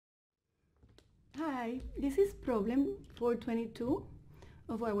Hi, this is problem 422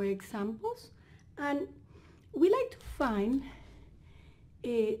 of our examples, and we like to find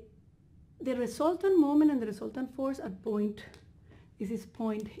the resultant moment and the resultant force at point, this is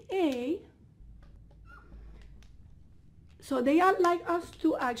point A. So they are like us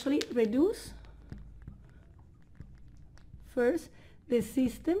to actually reduce first the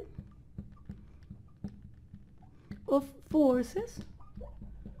system of forces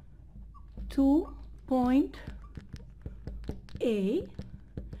to point A,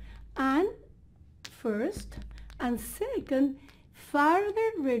 and first and second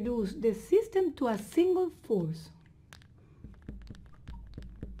further reduce the system to a single force.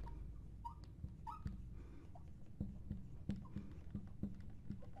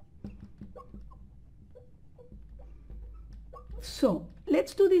 So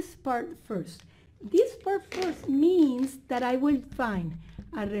let's do this part first. This part first means that I will find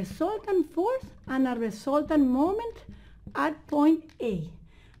a resultant force and a resultant moment at point A.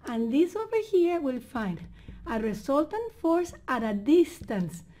 And this over here will find a resultant force at a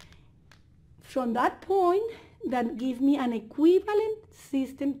distance from that point that gives me an equivalent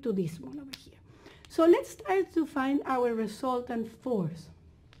system to this one over here. So let's start to find our resultant force.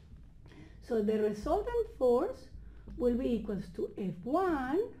 So the resultant force will be equals to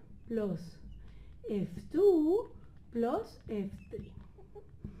F1 plus F2 plus F3.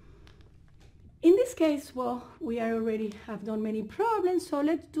 In this case, well, we already have done many problems, so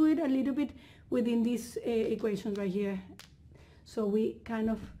let's do it a little bit within these equations right here. So we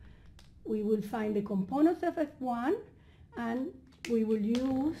will find the components of F1, and we will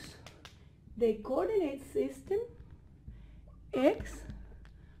use the coordinate system X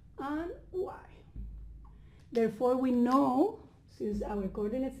and Y. Therefore, we know, since our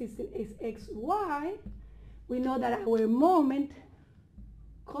coordinate system is X, Y, we know that our moment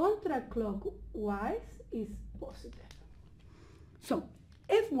contra-clockwise is positive. So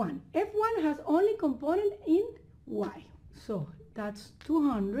F1 has only component in Y, so that's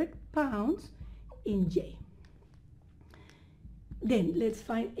 200 pounds in J. Then let's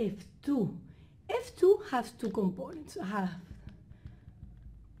find F2. F2 has two components. I have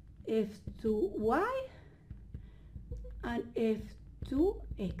F2Y and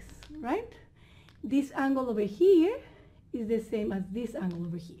F2X, right? This angle over here is the same as this angle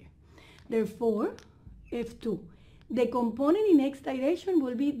over here. Therefore, F2, the component in X direction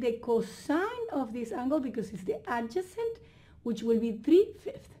will be the cosine of this angle because it's the adjacent, which will be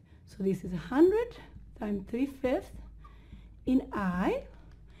 3/5. So this is 100 times 3/5 in I,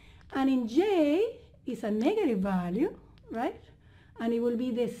 and in J is a negative value, right? And it will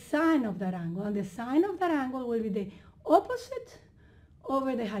be the sine of that angle, and the sine of that angle will be the opposite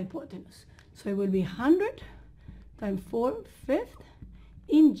over the hypotenuse. So it will be 100 times 4/5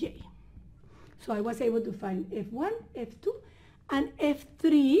 in J. So I was able to find F1, F2, and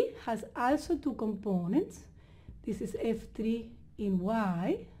F3 has also two components. This is F3 in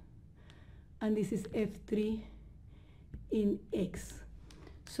Y, and this is F3 in X.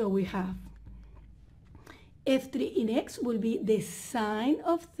 So we have F3 in X will be the sine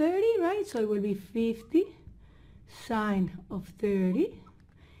of 30, right? So it will be 50 sine of 30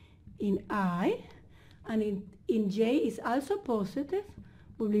 in I, and in J is also positive,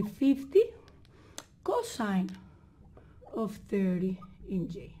 will be 50 cosine of 30 in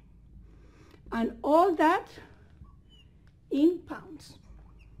J. And all that in pounds.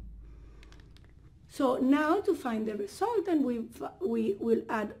 So now to find the resultant, we will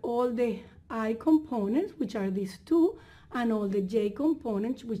add all the I components, which are these two, and all the J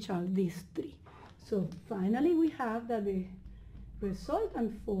components, which are these three. So finally we have that the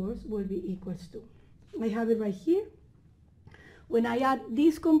resultant force will be equals to, I have it right here. When I add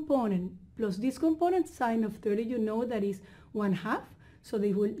this component plus this component, sine of 30, you know that is 1/2. So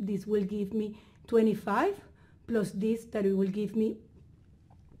this will give me 25 plus this, that it will give me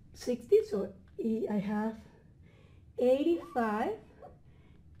 60. So I have 85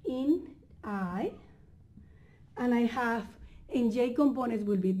 in I, and I have in J components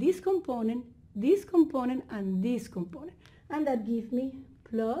will be this component, and this component. And that gives me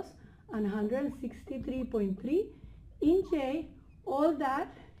plus 163.3 in J, all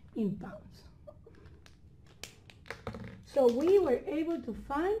that in pounds. So we were able to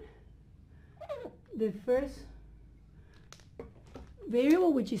find the first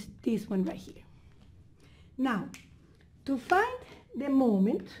variable, which is this one right here. Now, to find the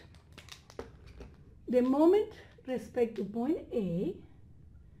moment respect to point A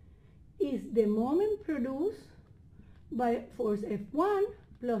is the moment produced by force F1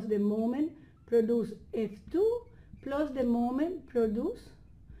 plus the moment produced F2 plus the moment produced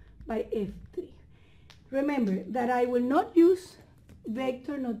by F3. Remember that I will not use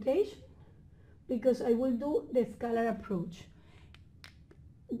vector notation because I will do the scalar approach.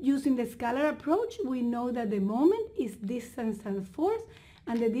 Using the scalar approach, we know that the moment is distance and force,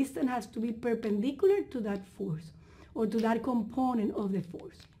 and the distance has to be perpendicular to that force or to that component of the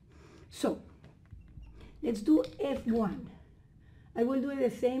force. So let's do F1. I will do it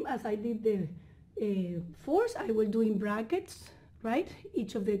the same as I did the force. I will do in brackets, right,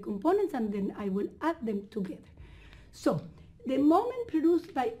 each of the components, and then I will add them together. So the moment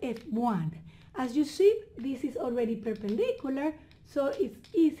produced by F1, as you see, this is already perpendicular, so it's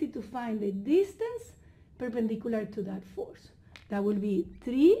easy to find the distance perpendicular to that force. That will be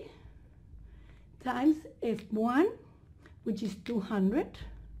 3 times F1, which is 200.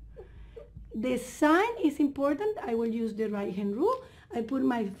 The sign is important. I will use the right hand rule. I put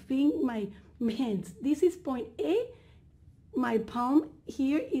my hands. This is point A. My palm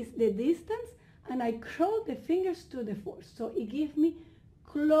here is the distance, and I curl the fingers to the force. So it gives me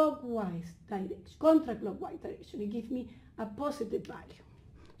clockwise direction, counterclockwise direction. It gives me a positive value.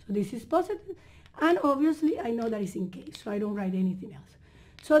 So this is positive, and obviously I know that it's in case, so I don't write anything else.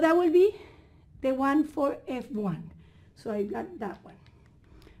 So that will be the one for F1. So I got that one.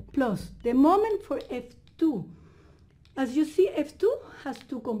 Plus the moment for F2. As you see, F2 has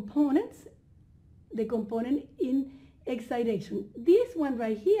two components. The component in x direction. This one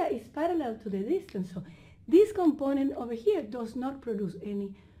right here is parallel to the distance. So this component over here does not produce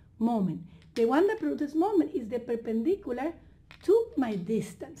any moment. The one that produces moment is the perpendicular to my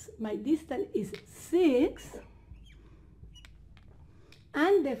distance. My distance is 6,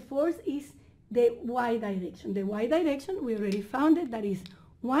 and the force is the y direction. The y direction, we already found it, that is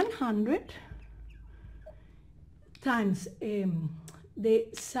 100 times the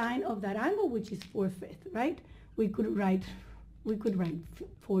sine of that angle, which is 4/5, right? We could write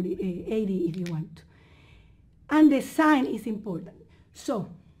 80 if you want to. And the sign is important. So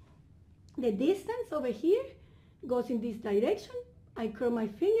the distance over here goes in this direction. I curl my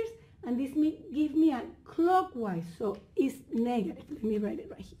fingers, and this gives me a clockwise, so it's negative. Let me write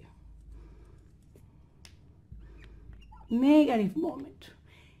it right here. Negative moment.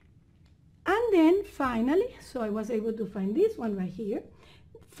 And then finally, so I was able to find this one right here.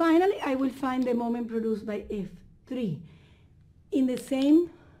 Finally, I will find the moment produced by F3. In the same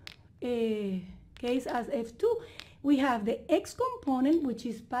case as F2, we have the x component, which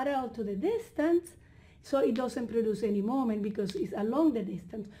is parallel to the distance, so it doesn't produce any moment because it's along the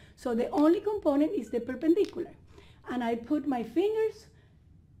distance. So the only component is the perpendicular. And I put my fingers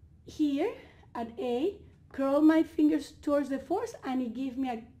here at A, curl my fingers towards the force, and it gives me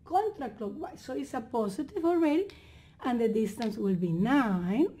a counterclockwise. So it's a positive already, and the distance will be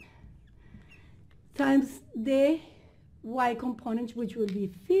 9 times the y component, which will be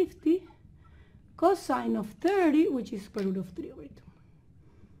 50, cosine of 30, which is square root of 3 over 2.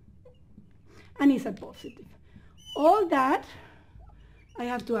 And it's a positive. All that, I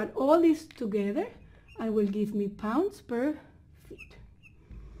have to add all this together, and will give me pounds per feet.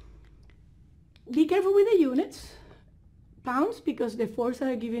 Be careful with the units. Pounds because the forces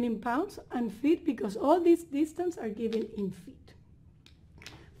are given in pounds, and feet because all these distance are given in feet.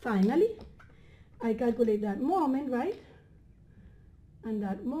 Finally, I calculate that moment, right? And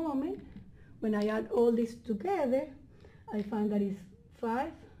that moment, when I add all this together, I find that it's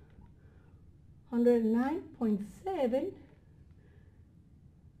 509.7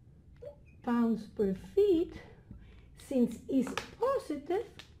 pounds per feet. Since it's positive,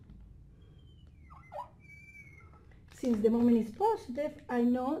 since the moment is positive, I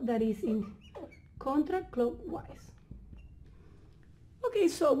know that it's in counterclockwise. Okay,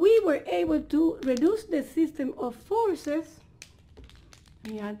 so we were able to reduce the system of forces,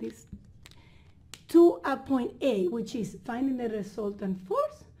 let me add this, to a point A, which is finding the resultant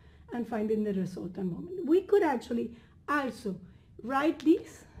force and finding the resultant moment. We could actually also write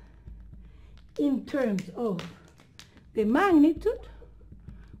this in terms of the magnitude,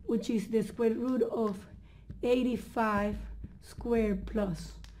 which is the square root of 85 squared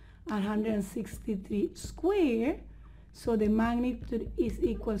plus 163 squared. So the magnitude is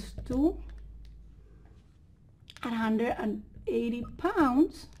equals to 180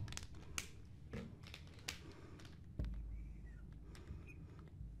 pounds.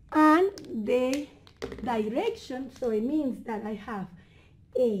 And the direction, so it means that I have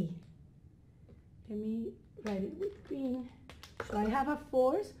a, let me write it with green. So I have a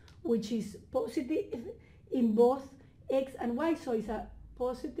force which is positive in both x and y, so it's a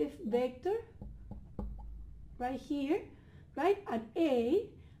positive vector right here, right, at A,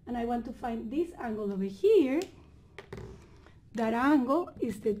 and I want to find this angle over here. That angle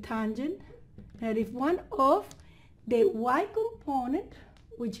is the tangent negative 1 of the y component,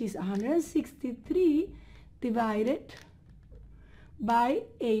 which is 163 divided by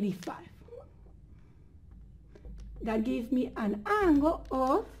 85. That gives me an angle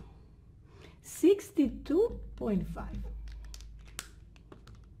of 62.5.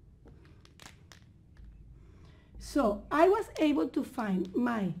 So I was able to find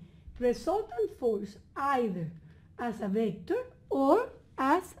my resultant force either as a vector or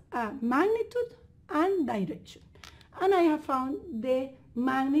as a magnitude and direction. And I have found the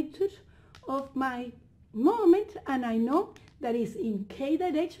magnitude of my moment, and I know that it's in k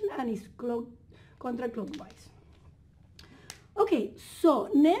direction and it's counterclockwise. Okay, so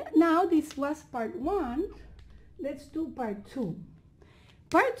now this was part 1. Let's do part 2.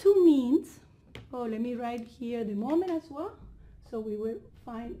 Part 2 means, let me write here the moment as well. So we will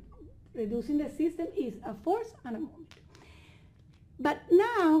find reducing the system is a force and a moment. But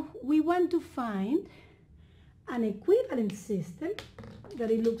now we want to find an equivalent system that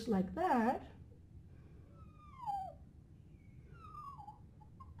it looks like that.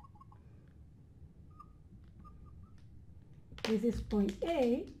 This is point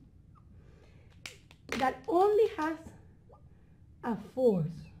A, that only has a force.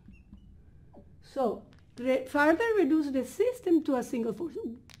 So further reduce the system to a single force.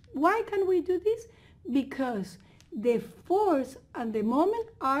 Why can we do this? Because the force and the moment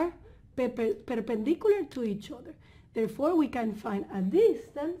are perpendicular to each other. Therefore, we can find a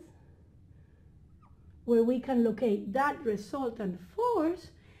distance where we can locate that resultant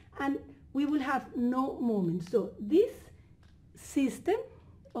force, and we will have no moment. So this system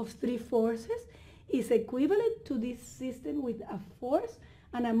of 3 forces is equivalent to this system with a force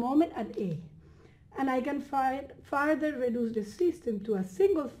and a moment at A. And I can further reduce the system to a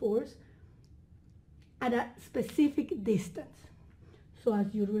single force at a specific distance. So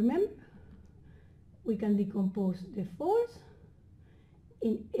as you remember, we can decompose the force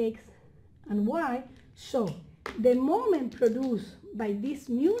in X and Y. So the moment produced by this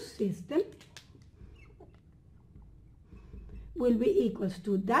new system will be equals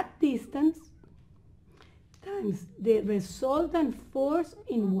to that distance times the resultant force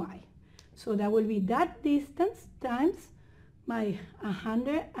in Y. So that will be that distance times my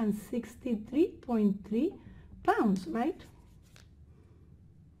 163.3 pounds, right?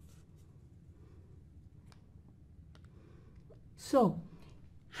 So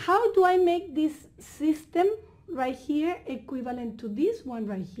how do I make this system right here equivalent to this one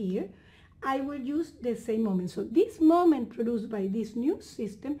right here? I will use the same moment. So this moment produced by this new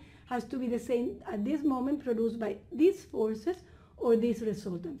system has to be the same at this moment produced by these forces or this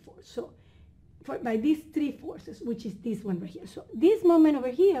resultant force. So by these 3 forces, which is this one right here. So this moment over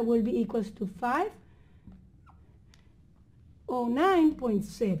here will be equals to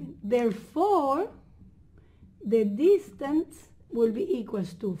 509.7. Therefore, the distance will be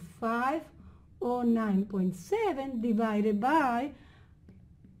equals to 509.7 divided by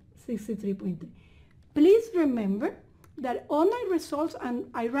 63.3. Please remember that all my results, and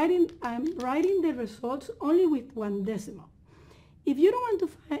I'm writing the results only with 1 decimal. If you don't want to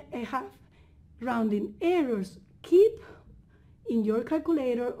have rounding errors, keep in your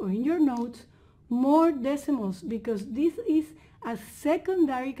calculator or in your notes more decimals, because this is a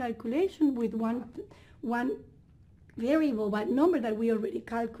secondary calculation with one variable, but number that we already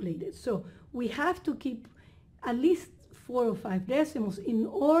calculated. So we have to keep at least 4 or 5 decimals in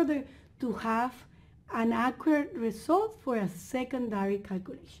order to have an accurate result for a secondary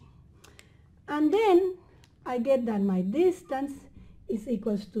calculation. And then I get that my distance is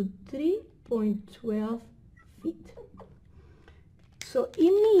equals to 3.12 feet. So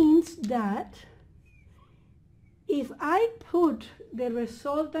it means that if I put the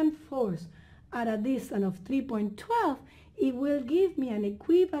resultant force at a distance of 3.12, it will give me an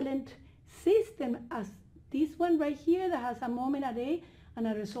equivalent system as this one right here that has a moment at A and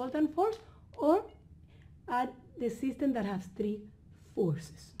a resultant force, or at the system that has 3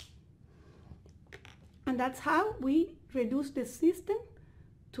 forces. And that's how we reduce the system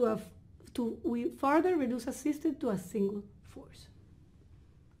we further reduce a system to a single force.